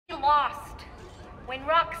lost. When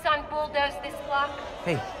Roxxon bulldozed this block...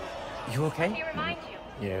 Hey, you okay? Let me remind you.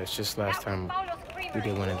 Yeah, it's just last time we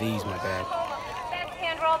did one of these, my bad. Best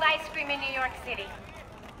hand-rolled ice cream in New York City.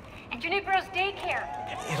 And Junipero's daycare.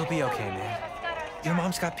 It'll be okay, man. Your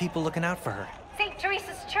mom's got people looking out for her. St.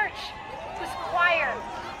 Teresa's Church, whose choir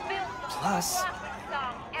built Plus,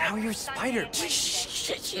 now you're Spider.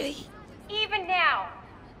 Even now,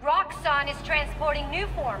 Roxxon is transporting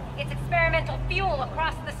Nuform, its experimental fuel,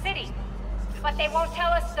 across the city. But they won't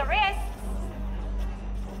tell us the risks.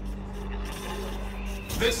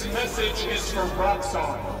 This message is from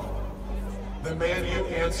Roxxon. The man you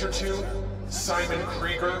answer to, Simon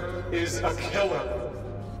Krieger, is a killer.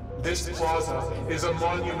 This plaza is a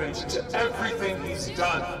monument to everything he's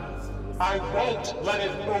done. I won't let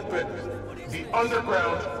it open. The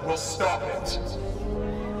underground will stop it.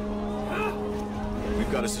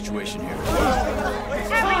 We've got a situation here.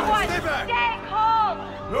 Everyone, stay calm!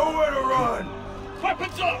 Nowhere to run!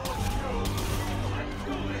 Weapons up!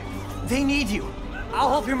 They need you. I'll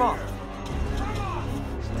help your mom.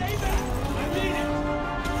 Stay back! I need it!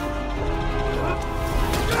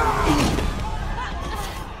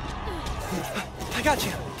 I got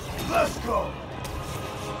you. Let's go!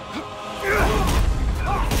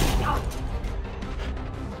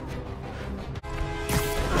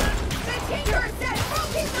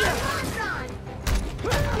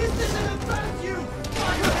 This isn't about you!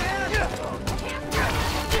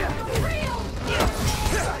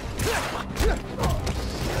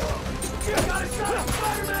 Gotta stop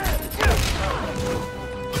Spider-Man!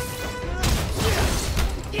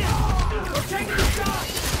 We're taking a shot!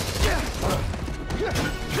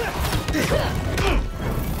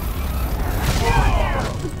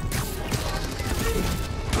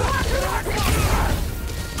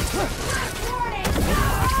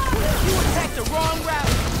 You attacked the wrong route.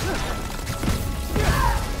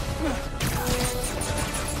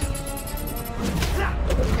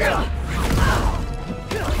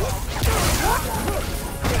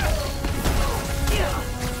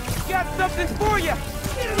 Got something for you.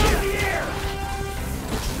 Get it in the air!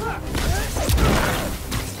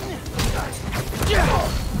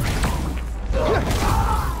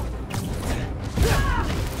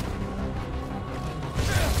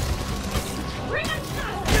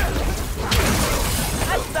 I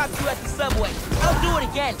stopped you at the subway. I'll do it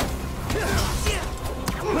again.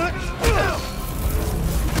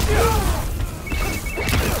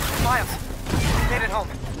 Miles, made it home.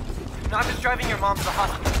 No, I'm just driving your mom to the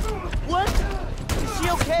hospital. What? Is she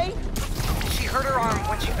okay? She hurt her arm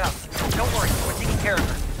when she fell. Don't worry, we're taking care of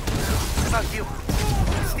her. What about you?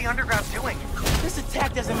 What's the underground doing? This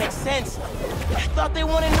attack doesn't make sense. I thought they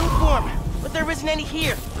wanted Nuform, but there isn't any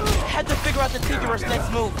here. I had to figure out the Tinkerer's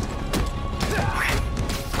next move.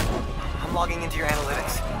 I'm logging into your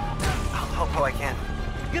analytics. I'll help how I can.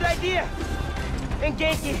 Good idea. And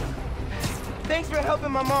Genki, thanks for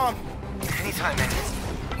helping my mom. Anytime, man.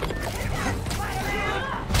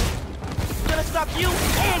 Gonna stop you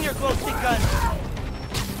and your glow stick gun.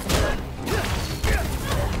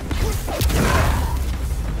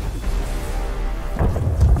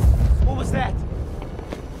 What was that?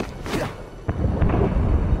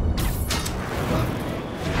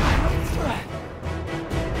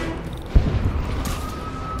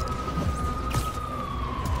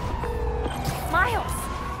 Miles!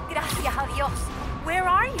 Gracias a Dios. Where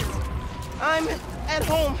are you? I'm at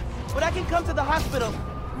home, but I can come to the hospital.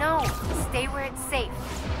 No, stay where it's safe.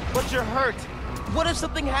 But you're hurt. What if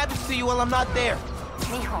something happens to you while I'm not there?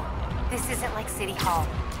 Mijo, this isn't like City Hall.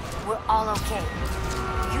 We're all okay.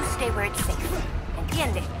 You stay where it's safe.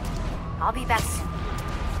 Entiende? I'll be back soon.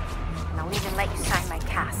 And I'll even let you sign my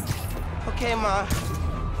cast. Okay, Ma.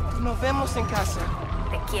 Nos vemos en casa.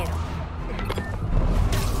 Te quiero.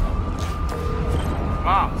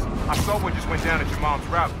 Miles, I saw what just went down at your mom's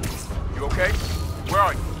route. You okay? Where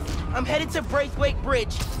are you? I'm headed to Braithwaite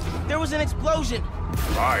Bridge. There was an explosion.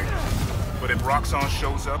 Right. But if Roxxon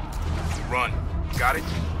shows up, run. Got it?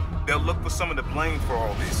 They'll look for some of the blame for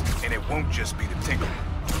all this, and it won't just be the Tinker.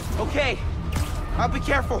 Okay. I'll be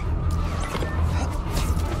careful.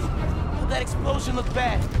 That explosion looked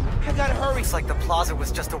bad. I gotta hurry. Looks like the plaza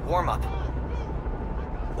was just a warm-up.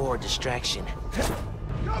 Or a distraction.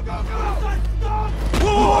 Go, go, go! Stop!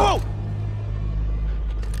 Whoa, whoa, whoa!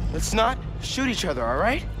 Let's not shoot each other, all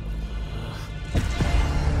right?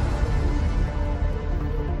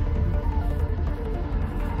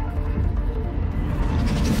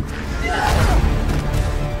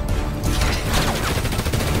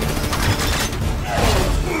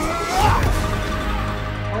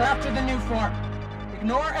 We're after the Nuform.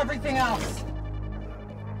 Ignore everything else.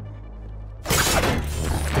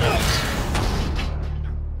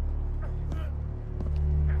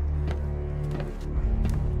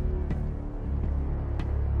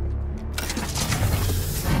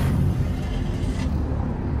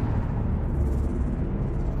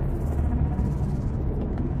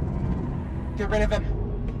 get rid of him.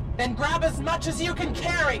 Then grab as much as you can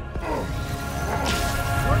carry!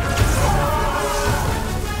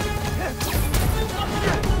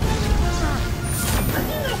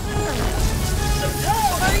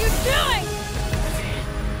 What are you doing?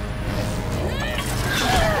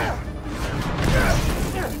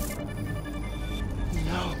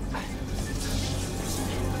 No.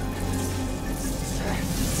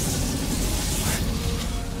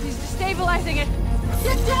 He's destabilizing it.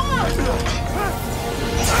 Get down!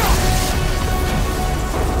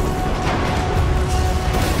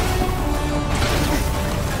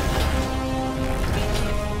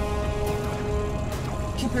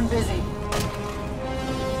 Keep him busy.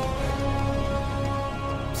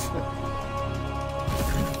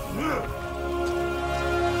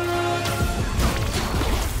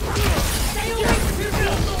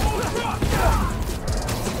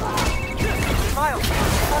 Miles, I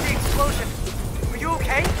saw the explosion. Are you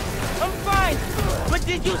okay? I'm fine! But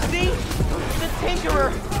did you see? The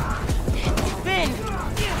Tinkerer! Finn!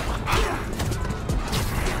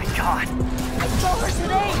 My God. I saw her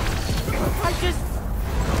today!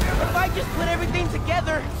 If I just put everything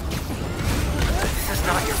together... This is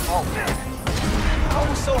not your fault, man. I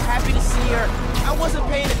was so happy to see her. I wasn't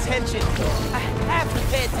paying attention. I have to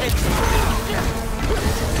pay attention.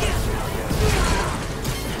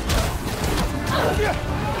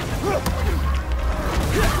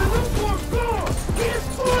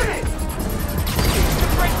 The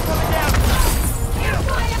brake's coming down.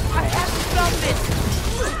 I have to stop this.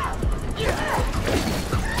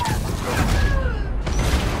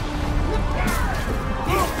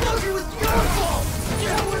 The explosion was your fault!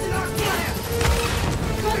 That was our plan!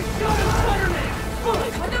 Good shot of Spider-Man!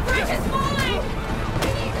 But the bridge is falling! We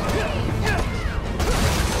need to leave!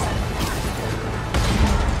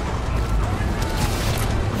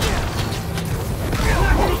 You're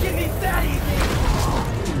not gonna get me that easy!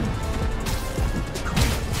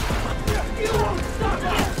 You won't stop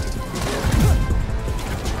us!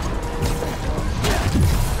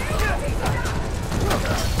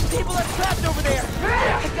 People are trapped over there!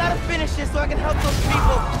 I gotta finish this so I can help those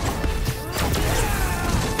people!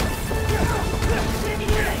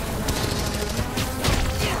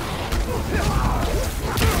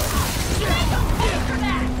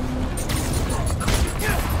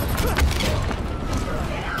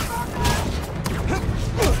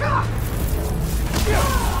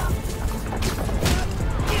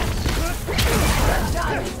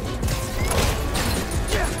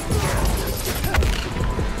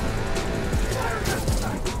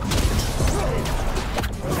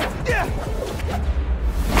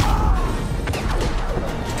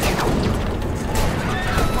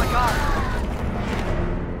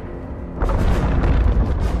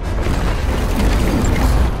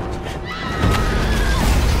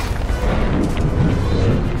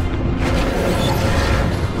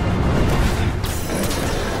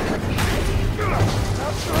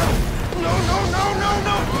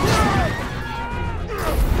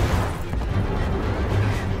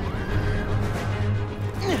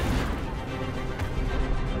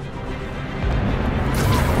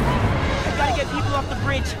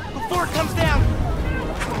 Before it comes down!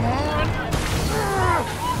 Come on!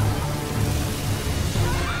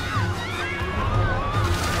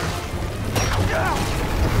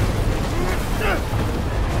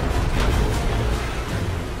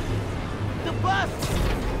 The bus!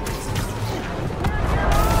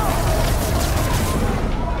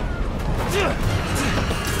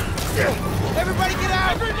 Everybody get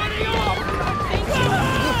out! Everybody off!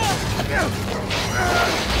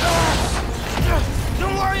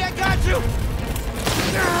 Don't worry, I got you!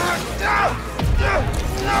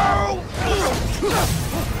 No!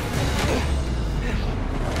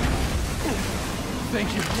 Thank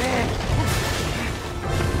you, man.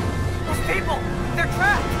 Those people! They're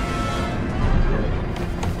trapped!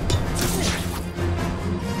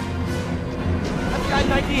 I've got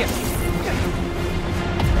an idea.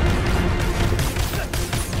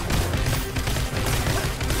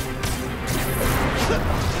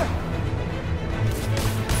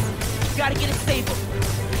 Gotta get it stable.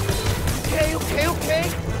 Okay.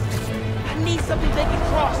 I need something they can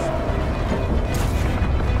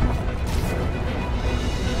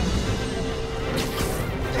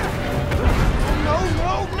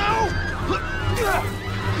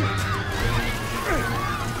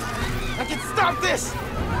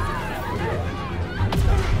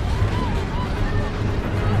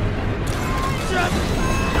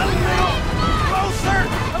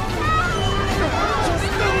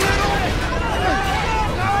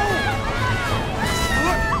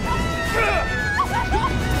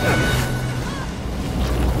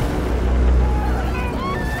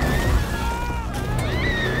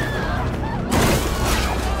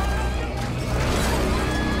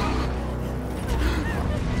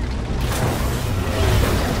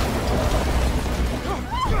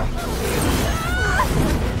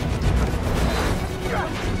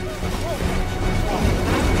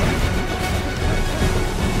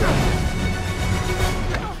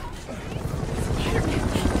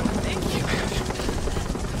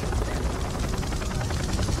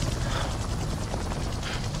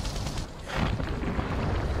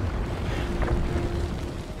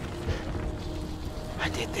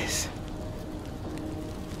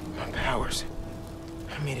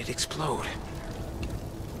explode.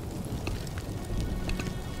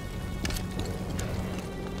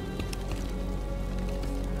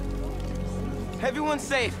 Everyone's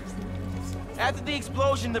safe. After the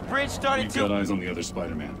explosion, the bridge started We've to... got eyes on the other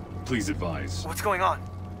Spider-Man. Please advise. What's going on?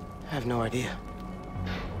 I have no idea.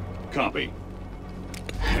 Copy.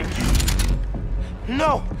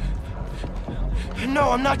 No!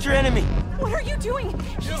 No, I'm not your enemy. What are you doing?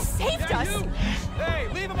 He saved us! Hey,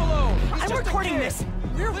 leave him alone! I'm recording this!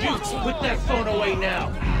 We're watching! Put that phone away now!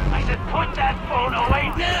 I said put that phone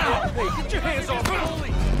away now! Hey, get your hands off me!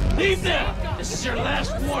 Holy! Leave them! This is your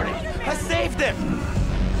last warning! I saved them!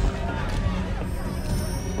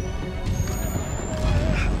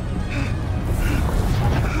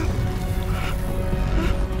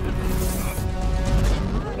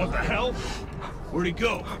 What the hell? Where'd he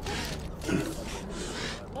go?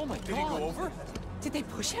 Oh my God! Did he go over? Did they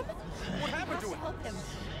push him? What happened to him? Help him.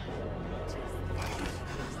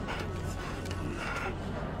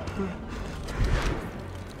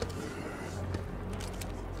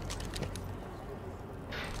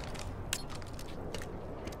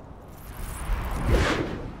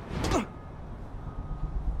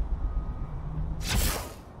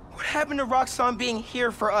 What happened to Roxxon being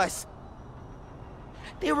here for us?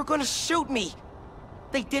 They were gonna shoot me.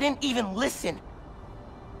 They didn't even listen.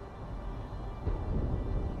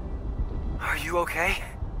 Are you okay?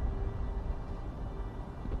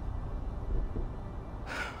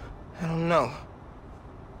 I don't know.